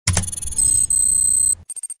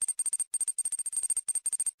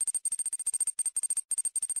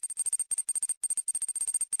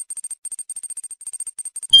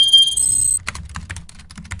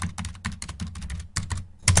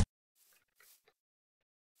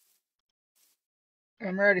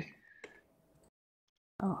I'm ready.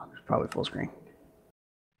 Oh, it's probably full screen.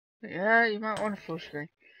 Yeah, you might want a full screen.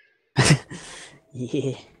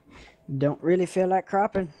 Yeah. Don't really feel like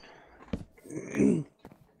cropping.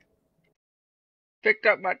 Picked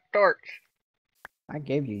up my torch. I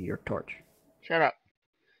gave you your torch. Shut up.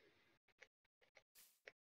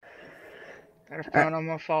 Got a phone on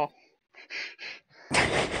my fall.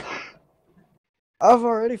 I've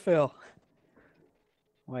already fell.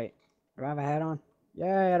 Wait, do I have a hat on?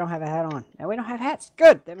 Yeah, I don't have a hat on. And we don't have hats.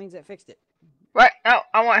 Good. That means it fixed it. What? No,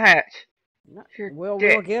 I want hats. No, You're we'll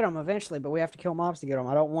dick. get them eventually, but we have to kill mobs to get them.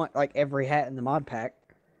 I don't want like every hat in the mod pack.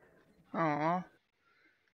 Aw.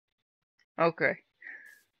 Okay.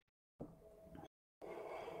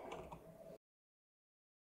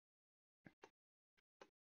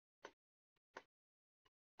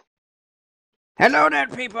 Hello there,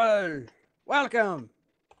 people. Welcome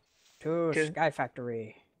to Sky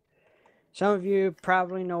Factory. Some of you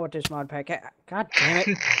probably know what this mod pack is. God damn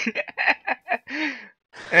it.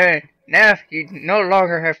 Hey, now you no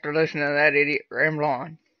longer have to listen to that idiot ramble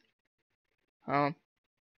on.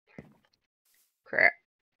 Crap.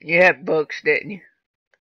 You had books, didn't you?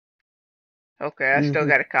 Okay, I still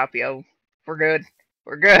got a copy of them. We're good.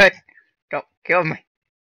 We're good. Don't kill me.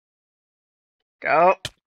 Don't.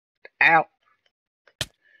 Ow.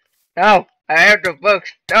 No, I have the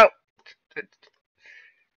books. No.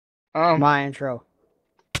 My intro.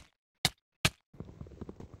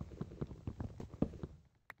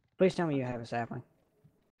 Please tell me you have a sapling.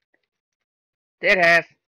 Did have.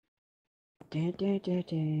 I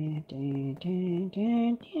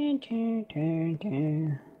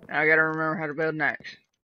gotta remember how to build next.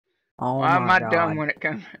 Oh Why am my I God. dumb when it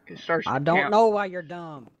starts to I don't count? know why you're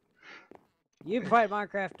dumb. You played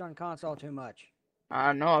Minecraft on console too much.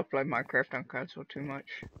 I know I played Minecraft on console too much.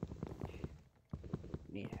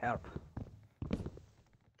 Need help.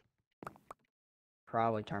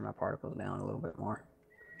 Probably turn my particles down a little bit more.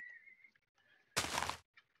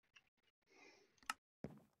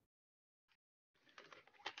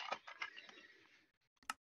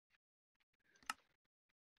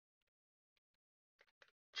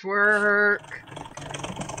 Twerk.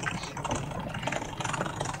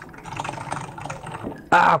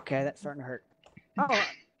 Okay, that's starting to hurt.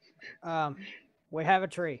 Oh, we have a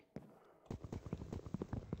tree.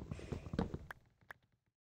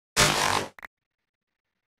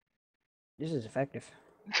 This is effective.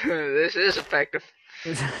 This is effective.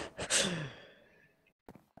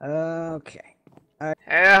 Okay.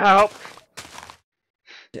 Help!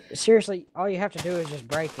 Seriously, all you have to do is just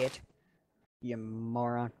break it. You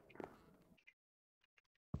moron.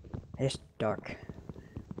 It's dark.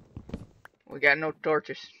 We got no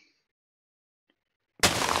torches.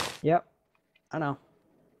 Yep. I know.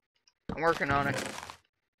 I'm working on it.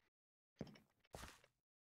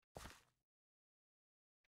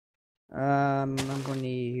 I'm gonna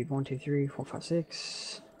need 1, 2, 3, 4, 5,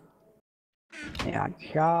 6. Yeah,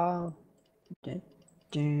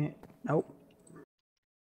 nope.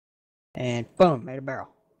 And boom, made a barrel.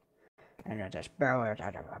 And then this barrel,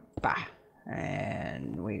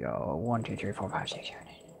 and we go 1, 2, 3, 4, 5, 6, 7,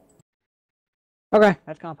 8. Okay,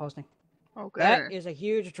 that's composting. Okay. That is a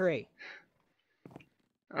huge tree.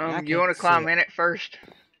 You want to climb in it first?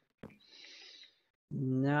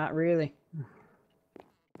 Not really.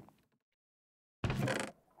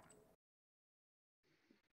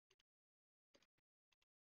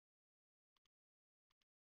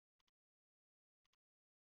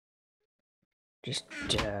 Just,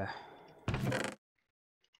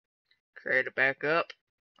 create it back up.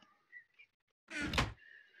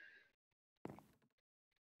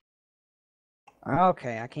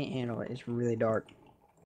 Okay, I can't handle it. It's really dark.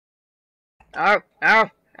 Oh, okay.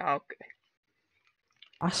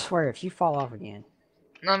 I swear, if you fall off again.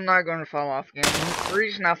 I'm not going to fall off again. The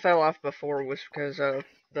reason I fell off before was because of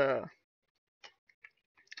the...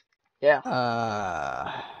 Yeah.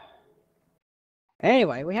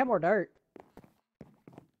 Anyway, we have more dirt.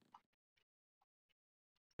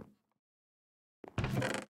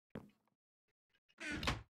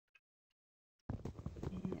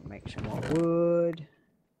 And make some more wood.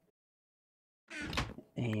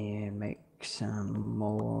 And make some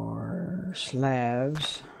more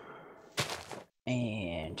slabs.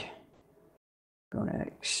 And gonna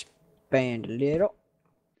expand a little.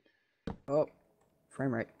 Oh,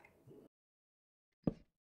 frame rate.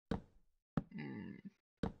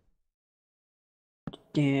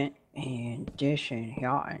 And this and here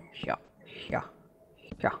and here.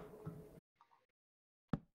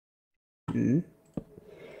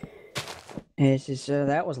 This is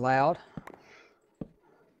that was loud.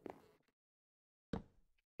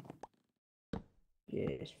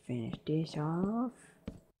 Just finish this off.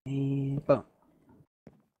 And boom.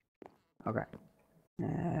 Okay.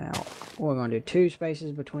 Now, we're going to do 2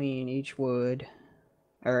 spaces between each wood,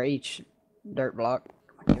 or each dirt block.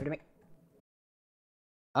 Give it to me.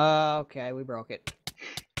 Okay, we broke it.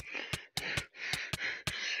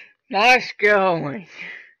 Nice going.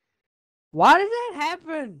 Why did that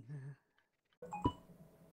happen?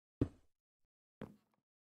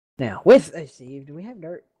 Now, with Steve, do we have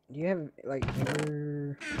dirt? Do you have, like,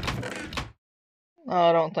 No,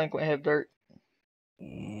 I don't think we have dirt.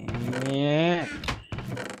 Yeah.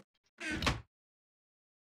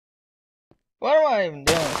 What am I even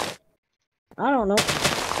doing? I don't know.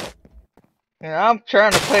 And I'm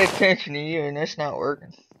trying to pay attention to you, and it's not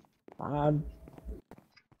working.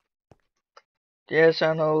 Yes,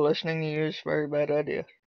 I know listening to you is a very bad idea.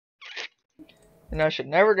 And I should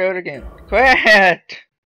never do it again. Quit!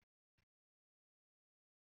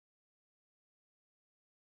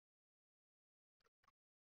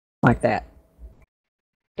 Like that.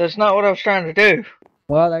 That's not what I was trying to do.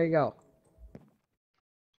 Well, there you go.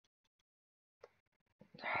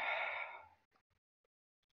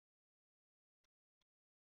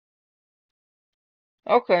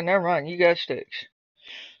 Okay, never mind. You got sticks.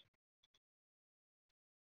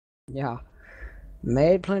 Yeah.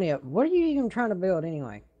 Made plenty of... What are you even trying to build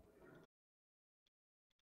anyway?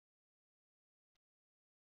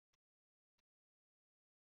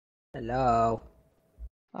 Hello.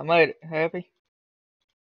 I made it. Happy?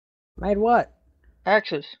 Made what?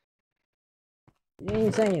 Axes. You didn't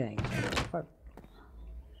even say anything.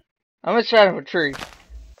 I'm inside of a tree.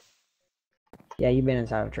 Yeah, you've been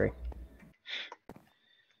inside of a tree.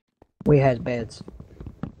 We had beds.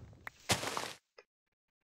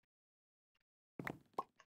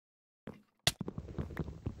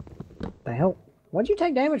 The hell? What'd you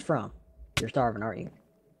take damage from? You're starving, aren't you?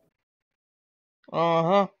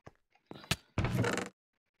 Uh-huh.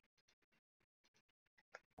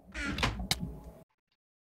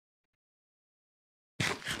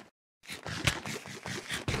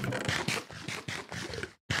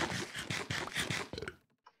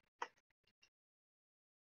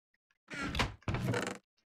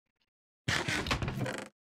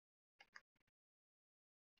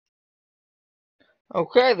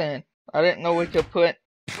 Okay then. I didn't know we could put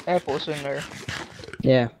apples in there.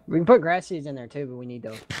 Yeah, we can put grass seeds in there too, but we need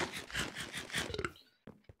those.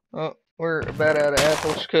 Well, we're about out of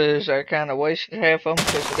apples because I kind of wasted half of them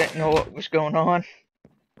because I didn't know what was going on.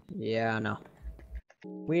 Yeah, I know.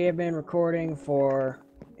 We have been recording for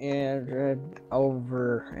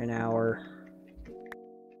over an hour.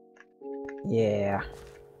 Yeah.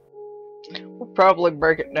 We'll probably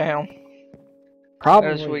break it down Probably.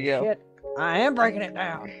 as we go. Shit. I am breaking it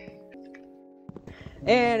down.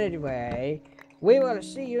 And anyway, we will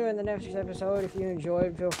see you in the next episode. If you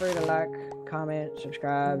enjoyed, feel free to like, comment,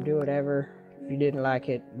 subscribe, do whatever. If you didn't like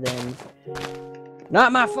it, then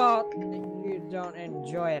not my fault that you don't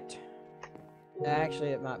enjoy it. Actually,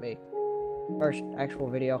 it might be. First actual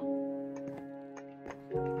video.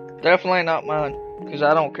 Definitely not mine, because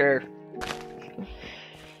I don't care.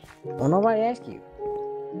 Well, nobody asked you.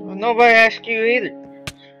 Well, nobody asked you either.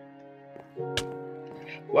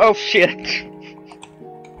 Well, shit.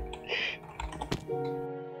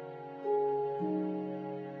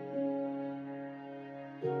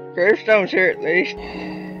 Gravestone's here at least.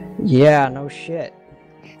 Yeah, no shit.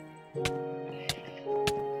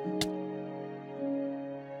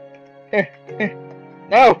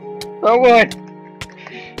 No! Wrong one!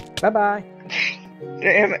 Bye-bye.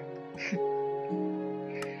 Damn it.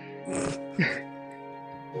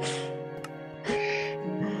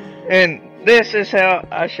 And this is how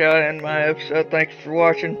I shall end my episode. Thank you for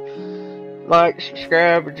watching. Like,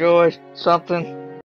 subscribe, enjoy something.